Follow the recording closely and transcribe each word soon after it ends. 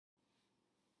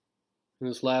In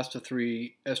this last of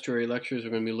three estuary lectures, we're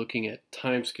going to be looking at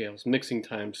timescales, mixing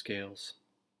timescales.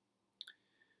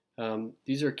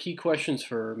 These are key questions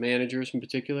for managers in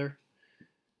particular,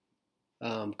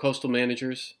 coastal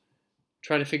managers.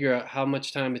 Try to figure out how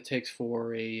much time it takes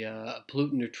for a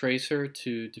pollutant or tracer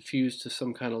to diffuse to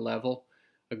some kind of level.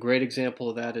 A great example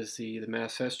of that is the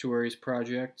Mass Estuaries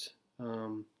project,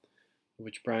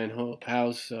 which Brian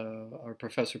Howes, our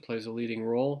professor, plays a leading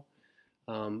role.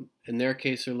 In their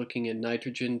case, they're looking at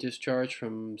nitrogen discharge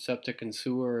from septic and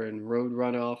sewer and road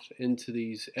runoff into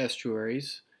these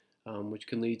estuaries, which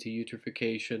can lead to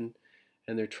eutrophication.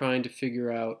 And they're trying to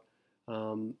figure out,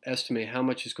 estimate how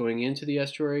much is going into the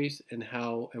estuaries and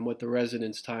what the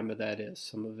residence time of that is.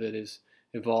 Some of it is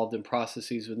involved in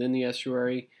processes within the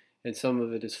estuary, and some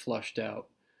of it is flushed out.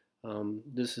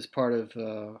 This is part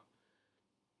of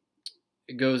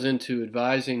it goes into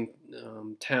advising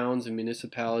towns and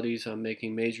municipalities on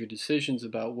making major decisions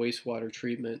about wastewater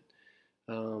treatment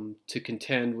to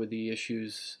contend with the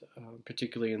issues,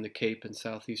 particularly in the Cape and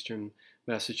southeastern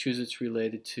Massachusetts,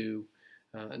 related to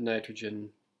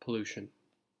nitrogen pollution.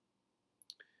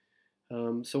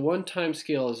 So one time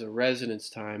scale is a residence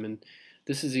time, and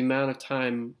this is the amount of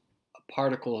time a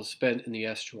particle is spent in the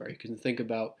estuary. You can think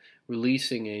about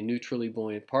releasing a neutrally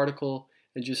buoyant particle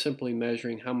and just simply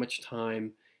measuring how much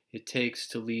time it takes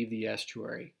to leave the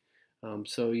estuary.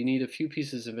 So you need a few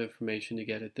pieces of information to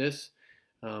get at this.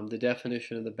 The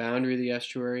definition of the boundary of the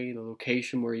estuary, the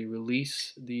location where you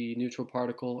release the neutral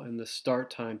particle, and the start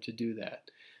time to do that.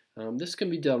 This can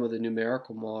be done with a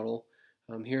numerical model.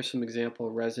 Here's some example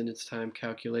residence time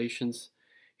calculations.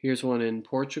 Here's one in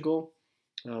Portugal,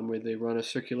 where they run a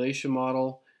circulation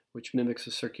model which mimics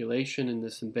a circulation in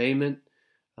this embayment,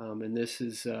 and this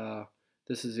is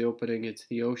the opening. It's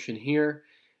the ocean here,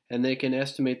 and they can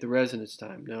estimate the residence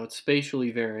time. Now it's spatially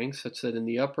varying, such that in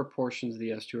the upper portions of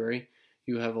the estuary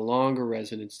you have a longer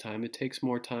residence time. It takes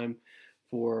more time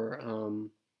for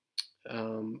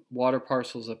water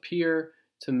parcels up here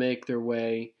to make their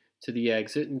way to the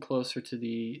exit, and closer to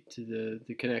the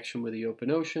connection with the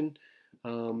open ocean,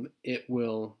 it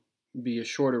will be a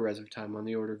shorter reservoir time, on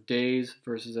the order of days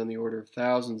versus on the order of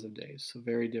thousands of days. So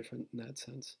very different in that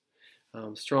sense.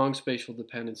 Strong spatial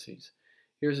dependencies.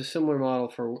 Here's a similar model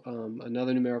for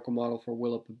another numerical model for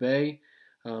Willapa Bay.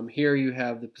 Here you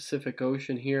have the Pacific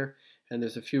Ocean here, and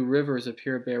there's a few rivers up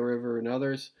here, Bear River and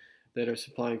others, that are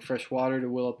supplying fresh water to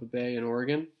Willapa Bay in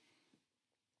Oregon,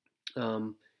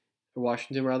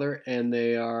 Washington rather, and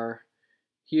they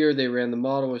ran the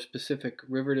model with specific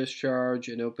river discharge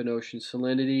and open ocean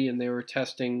salinity, and they were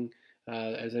testing,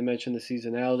 as I mentioned, the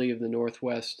seasonality of the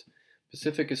Northwest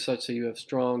Pacific is such that you have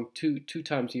strong, two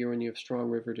times a year when you have strong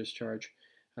river discharge,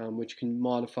 which can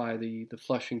modify the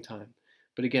flushing time.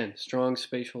 But again, strong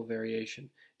spatial variation.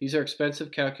 These are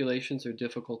expensive calculations. They're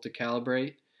difficult to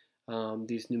calibrate,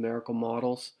 these numerical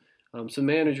models. So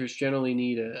managers generally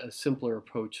need a simpler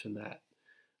approach than that.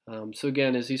 So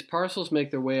again, as these parcels make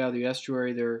their way out of the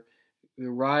estuary, they're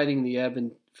riding the ebb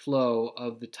and flow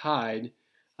of the tide,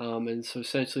 and so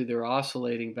essentially they're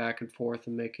oscillating back and forth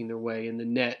and making their way in the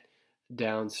net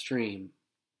downstream.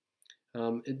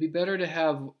 It'd be better to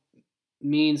have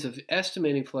means of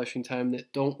estimating flushing time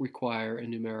that don't require a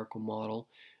numerical model.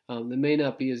 That may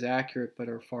not be as accurate, but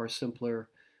are far simpler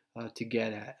to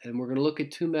get at. And we're going to look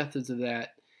at two methods of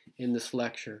that in this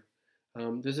lecture.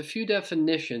 There's a few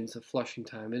definitions of flushing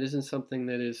time. It isn't something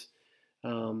that is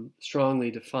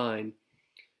strongly defined.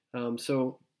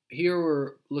 So here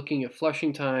we're looking at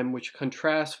flushing time, which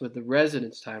contrasts with the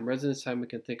residence time. Residence time, we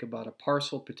can think about a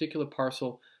parcel, particular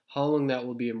parcel, how long that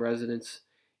will be in residence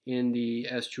in the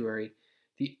estuary.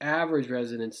 The average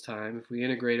residence time, if we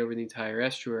integrate over the entire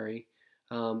estuary,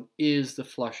 is the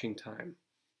flushing time.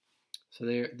 So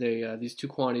these two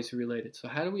quantities are related. So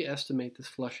how do we estimate this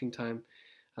flushing time?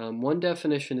 One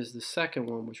definition is the second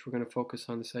one, which we're going to focus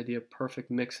on, this idea of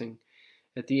perfect mixing.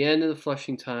 At the end of the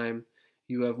flushing time,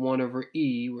 you have 1 over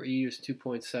E, where E is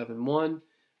 2.71.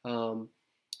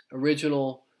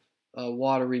 Original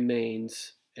water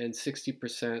remains, and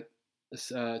 60%,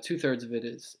 2/3 of it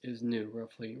is new,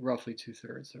 roughly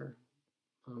 2/3, or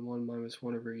 1 minus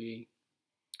 1 over E.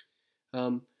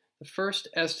 The first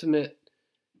estimate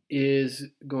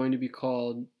is going to be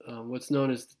called what's known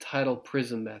as the tidal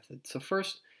prism method. So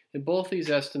first, in both these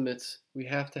estimates, we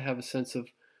have to have a sense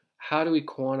of how do we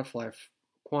quantify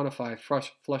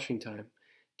flushing time.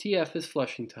 TF is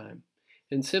flushing time,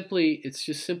 and it's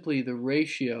just simply the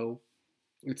ratio.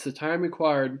 It's the time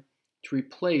required to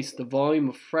replace the volume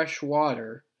of fresh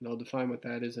water, and I'll define what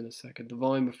that is in a second, the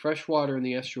volume of fresh water in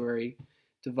the estuary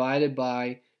divided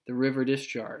by the river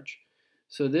discharge.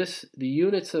 So the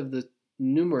units of the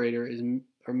numerator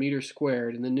are meters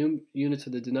squared, and the units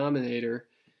of the denominator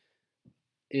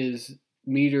is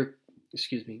meter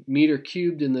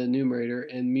cubed in the numerator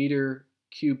and meter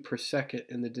cubed per second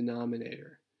in the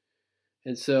denominator.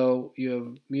 And so you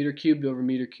have meter cubed over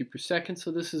meter cubed per second,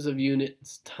 so this is of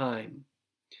units time.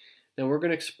 Now we're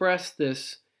going to express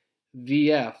this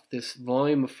VF, this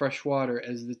volume of fresh water,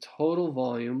 as the total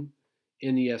volume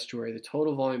in the estuary, the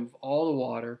total volume of all the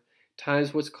water,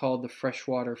 times what's called the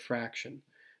freshwater fraction.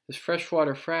 This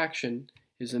freshwater fraction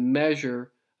is a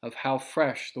measure of how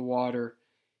fresh the water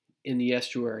in the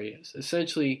estuary is.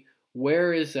 Essentially,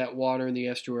 where is that water in the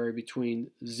estuary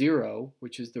between 0,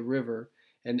 which is the river,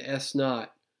 and S0,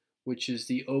 which is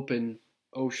the open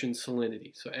ocean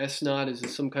salinity. So S0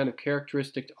 is some kind of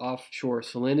characteristic offshore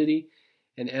salinity,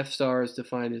 and F star is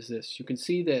defined as this. You can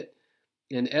see that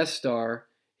an S star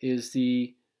is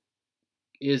a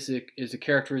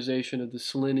characterization of the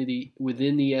salinity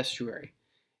within the estuary.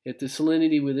 If the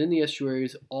salinity within the estuary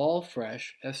is all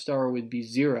fresh, S star would be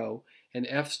 0, and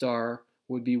F star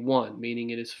would be 1, meaning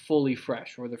it is fully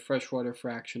fresh, or the freshwater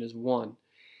fraction is 1.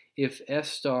 If S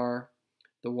star,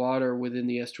 the water within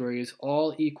the estuary, is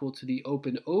all equal to the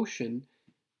open ocean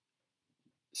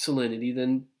salinity,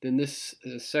 then this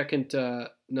second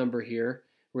number here,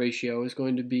 ratio, is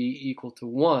going to be equal to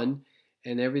 1,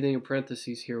 and everything in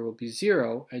parentheses here will be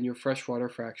 0, and your freshwater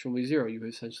fraction will be 0. You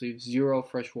essentially have 0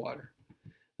 fresh water.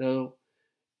 Now,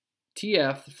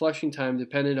 TF, the flushing time,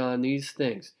 depended on these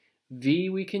things. V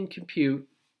we can compute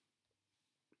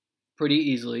pretty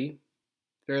easily,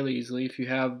 fairly easily. If you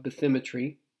have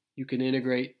bathymetry, you can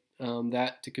integrate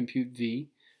that to compute V,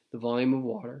 the volume of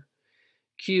water.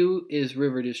 Q is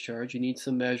river discharge. You need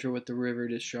some measure with the river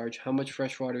discharge, how much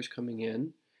fresh water is coming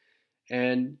in.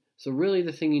 And so really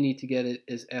the thing you need to get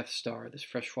is F star, this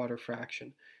freshwater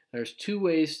fraction. There's two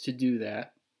ways to do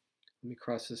that. Let me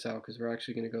cross this out because we're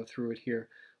actually going to go through it here.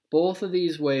 Both of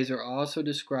these ways are also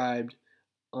described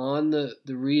on the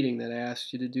reading that I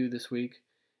asked you to do this week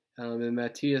in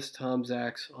Matthias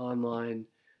Tomczak's online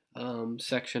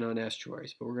section on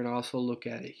estuaries, but we're going to also look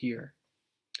at it here.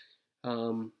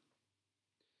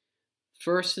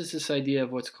 First is this idea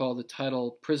of what's called the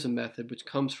tidal prism method, which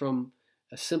comes from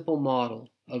a simple model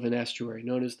of an estuary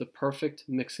known as the perfect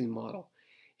mixing model.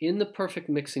 In the perfect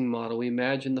mixing model, we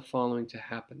imagine the following to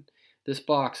happen. This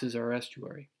box is our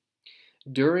estuary.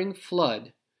 During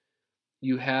flood,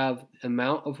 you have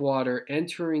amount of water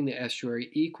entering the estuary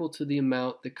equal to the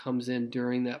amount that comes in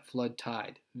during that flood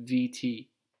tide, VT.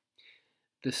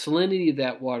 The salinity of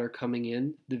that water coming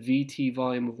in, the VT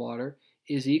volume of water,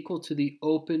 is equal to the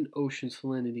open ocean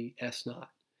salinity, S0.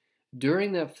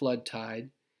 During that flood tide,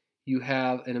 you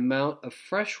have an amount of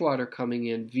fresh water coming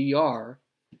in, VR,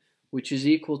 which is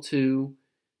equal to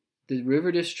the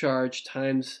river discharge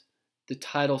times the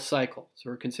tidal cycle. So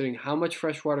we're considering how much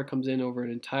fresh water comes in over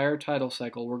an entire tidal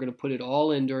cycle. We're going to put it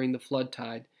all in during the flood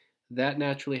tide. That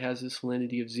naturally has a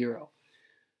salinity of 0.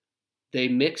 They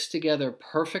mix together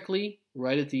perfectly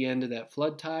right at the end of that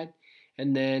flood tide,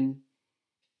 and then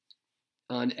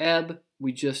on ebb,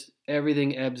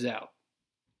 everything ebbs out.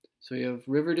 So you have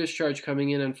river discharge coming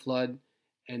in on flood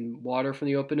and water from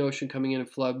the open ocean coming in on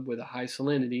flood with a high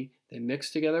salinity. They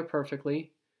mix together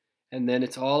perfectly, and then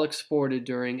it's all exported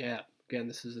during ebb. Again,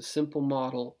 this is a simple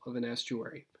model of an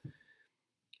estuary.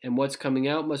 And what's coming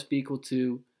out must be equal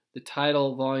to the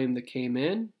tidal volume that came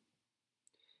in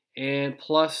and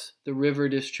plus the river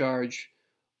discharge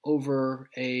over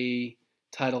a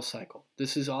tidal cycle.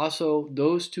 This is also,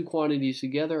 those two quantities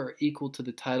together are equal to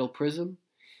the tidal prism.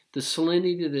 The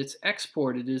salinity that's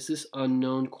exported is this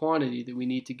unknown quantity that we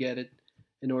need to get it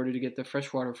in order to get the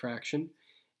freshwater fraction,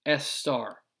 S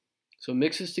star. So it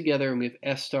mixes together and we have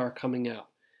S star coming out.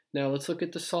 Now let's look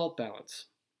at the salt balance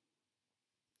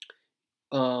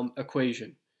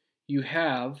equation. You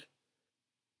have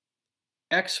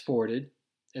exported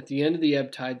at the end of the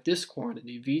ebb tide this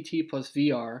quantity, VT plus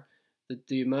VR,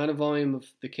 the amount of volume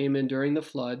that came in during the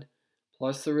flood,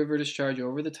 plus the river discharge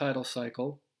over the tidal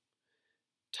cycle,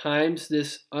 times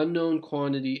this unknown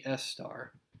quantity S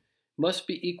star, must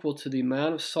be equal to the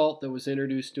amount of salt that was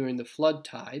introduced during the flood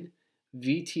tide,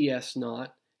 VTS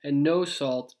naught, and no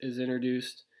salt is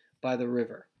introduced by the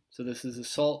river. So this is a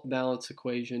salt balance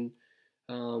equation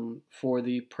for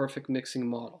the perfect mixing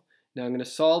model. Now I'm going to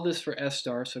solve this for S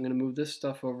star, so I'm going to move this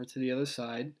stuff over to the other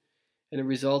side, and it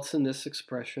results in this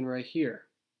expression right here.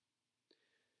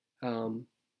 And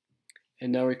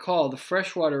now recall, the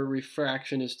freshwater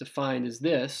refraction is defined as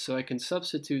this, so I can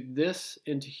substitute this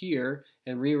into here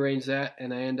and rearrange that,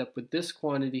 and I end up with this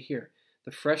quantity here.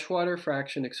 The freshwater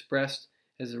fraction expressed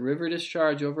as the river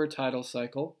discharge over a tidal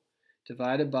cycle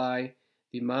divided by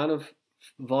the amount of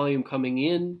volume coming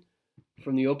in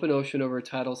from the open ocean over a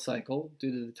tidal cycle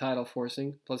due to the tidal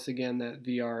forcing, plus again that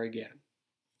VR again.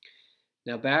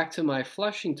 Now back to my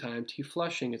flushing time, T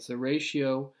flushing, it's the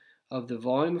ratio of the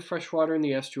volume of fresh water in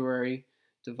the estuary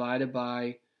divided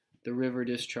by the river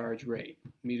discharge rate,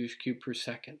 meters cubed per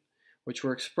second, which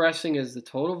we're expressing as the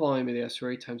total volume of the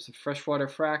estuary times the freshwater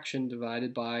fraction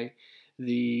divided by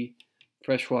the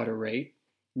freshwater rate.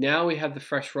 Now we have the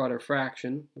freshwater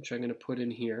fraction, which I'm going to put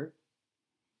in here.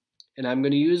 And I'm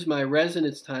going to use my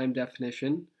resonance time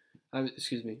definition. I'm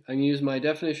going to use my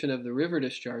definition of the river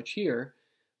discharge here,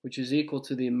 which is equal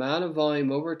to the amount of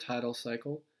volume over a tidal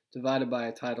cycle divided by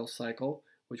a tidal cycle,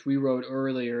 which we wrote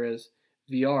earlier as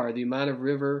VR, the amount of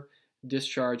river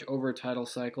discharge over a tidal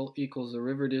cycle equals the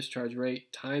river discharge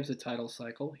rate times the tidal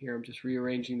cycle. Here I'm just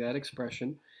rearranging that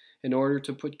expression in order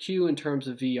to put Q in terms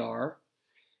of VR,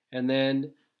 and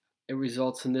then it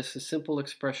results in this simple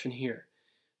expression here,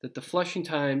 that the flushing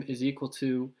time is equal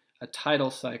to a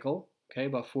tidal cycle, okay,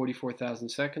 about 44,000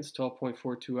 seconds,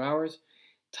 12.42 hours,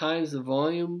 times the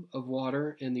volume of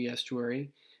water in the estuary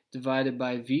divided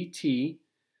by VT,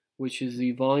 which is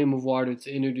the volume of water that's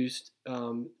introduced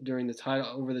during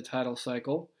the over the tidal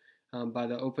cycle by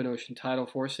the open ocean tidal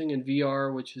forcing, and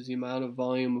VR, which is the amount of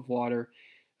volume of water,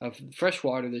 of fresh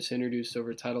water that's introduced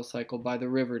over a tidal cycle by the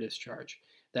river discharge.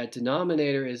 That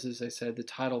denominator is, as I said, the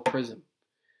tidal prism.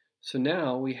 So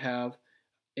now we have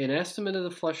an estimate of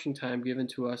the flushing time given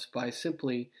to us by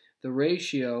simply the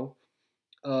ratio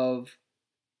of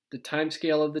the time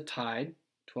scale of the tide,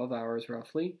 12 hours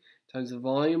roughly, times the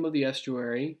volume of the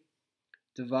estuary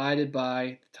divided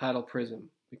by the tidal prism.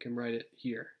 We can write it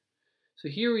here. So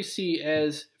here we see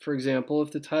as, for example,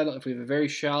 if we have a very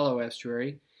shallow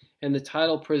estuary and the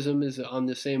tidal prism is on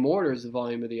the same order as the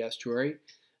volume of the estuary,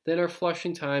 then our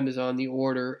flushing time is on the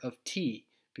order of T,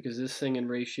 because this thing in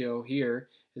ratio here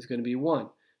is going to be 1.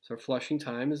 So our flushing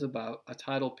time is about a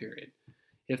tidal period.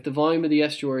 If the volume of the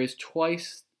estuary is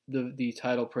twice the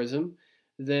tidal prism,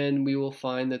 then we will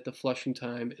find that the flushing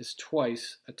time is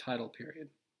twice a tidal period.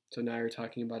 So now you're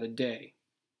talking about a day.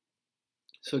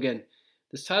 So again,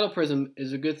 this tidal prism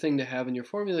is a good thing to have in your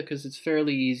formula because it's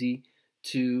fairly easy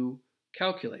to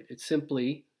calculate. It's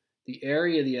simply the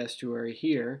area of the estuary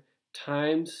here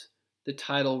times the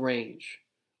tidal range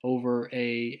over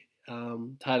a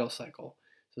tidal cycle.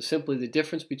 So simply the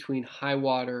difference between high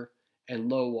water and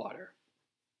low water.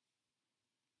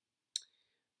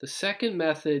 The second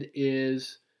method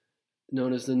is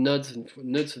known as the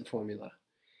Knudsen formula.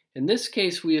 In this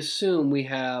case, we assume we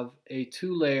have a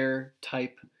two-layer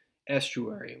type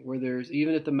estuary where there's,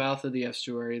 even at the mouth of the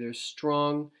estuary, there's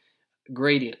strong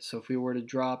gradients. So if we were to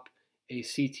drop a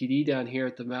CTD down here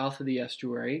at the mouth of the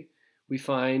estuary, we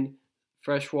find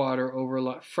fresher water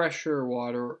overlying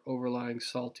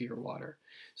saltier water.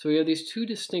 So we have these two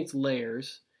distinct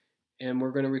layers, and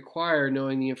we're going to require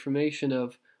knowing the information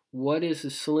of what is the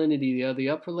salinity of the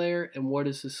upper layer and what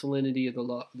is the salinity of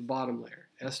the bottom layer,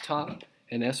 S top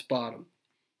and S bottom.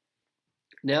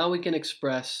 Now we can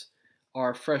express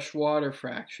our fresh water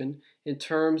fraction in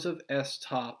terms of S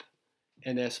top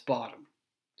and S bottom.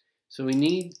 So we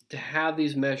need to have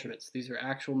these measurements. These are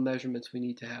actual measurements we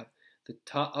need to have. The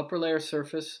upper layer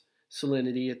surface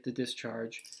salinity at the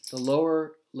discharge, the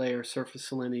lower layer surface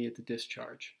salinity at the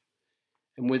discharge.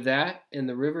 And with that and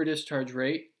the river discharge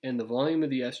rate and the volume of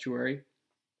the estuary,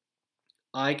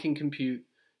 I can compute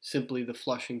simply the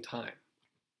flushing time.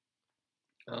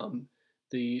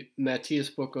 The Matthias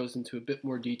book goes into a bit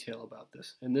more detail about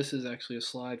this, and this is actually a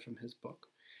slide from his book,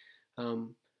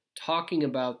 talking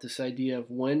about this idea of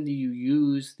when do you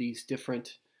use these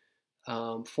different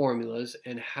formulas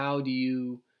and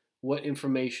what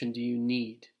information do you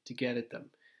need to get at them.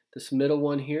 This middle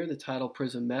one here, the tidal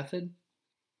prism method,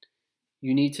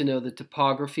 you need to know the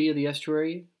topography of the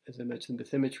estuary, as I mentioned,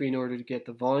 bathymetry in order to get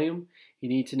the volume. You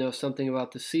need to know something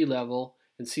about the sea level,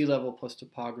 and sea level plus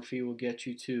topography will get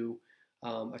you to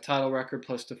a tidal record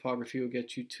plus topography will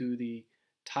get you to the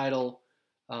tidal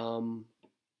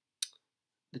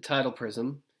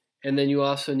prism. And then you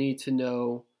also need to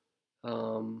know,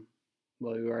 well,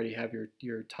 you already have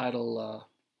your tidal,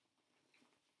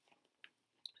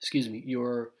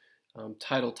 your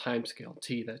tidal timescale,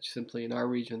 T. That's simply in our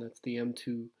region, that's the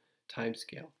M2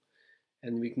 timescale.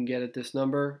 And we can get at this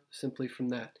number simply from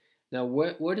that. Now,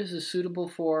 what is this suitable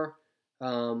for?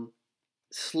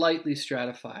 Slightly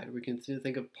stratified. We can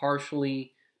think of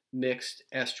partially mixed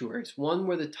estuaries, one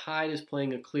where the tide is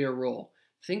playing a clear role.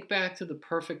 Think back to the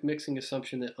perfect mixing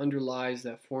assumption that underlies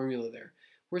that formula there.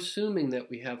 We're assuming that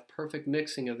we have perfect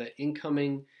mixing of that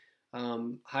incoming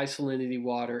high salinity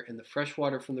water and the fresh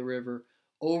water from the river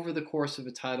over the course of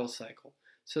a tidal cycle.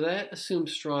 So that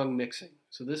assumes strong mixing.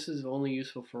 So this is only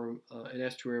useful for an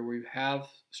estuary where you have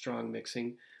strong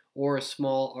mixing or a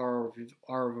small R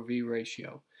over V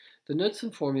ratio. The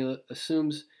Knudsen formula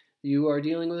assumes you are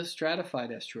dealing with a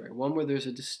stratified estuary, one where there's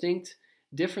a distinct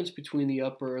difference between the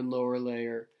upper and lower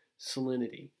layer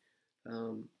salinity.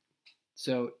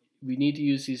 So we need to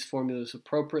use these formulas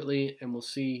appropriately, and we'll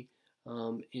see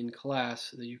in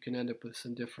class that you can end up with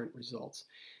some different results.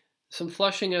 Some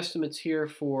flushing estimates here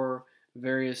for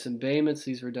various embayments.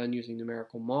 These were done using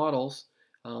numerical models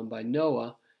by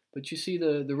NOAA, but you see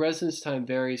the residence time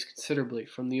varies considerably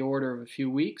from the order of a few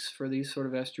weeks for these sort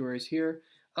of estuaries here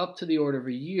up to the order of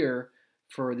a year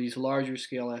for these larger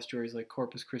scale estuaries like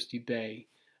Corpus Christi Bay.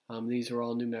 These are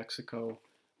all New Mexico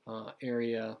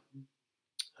area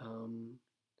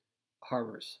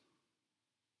harbors.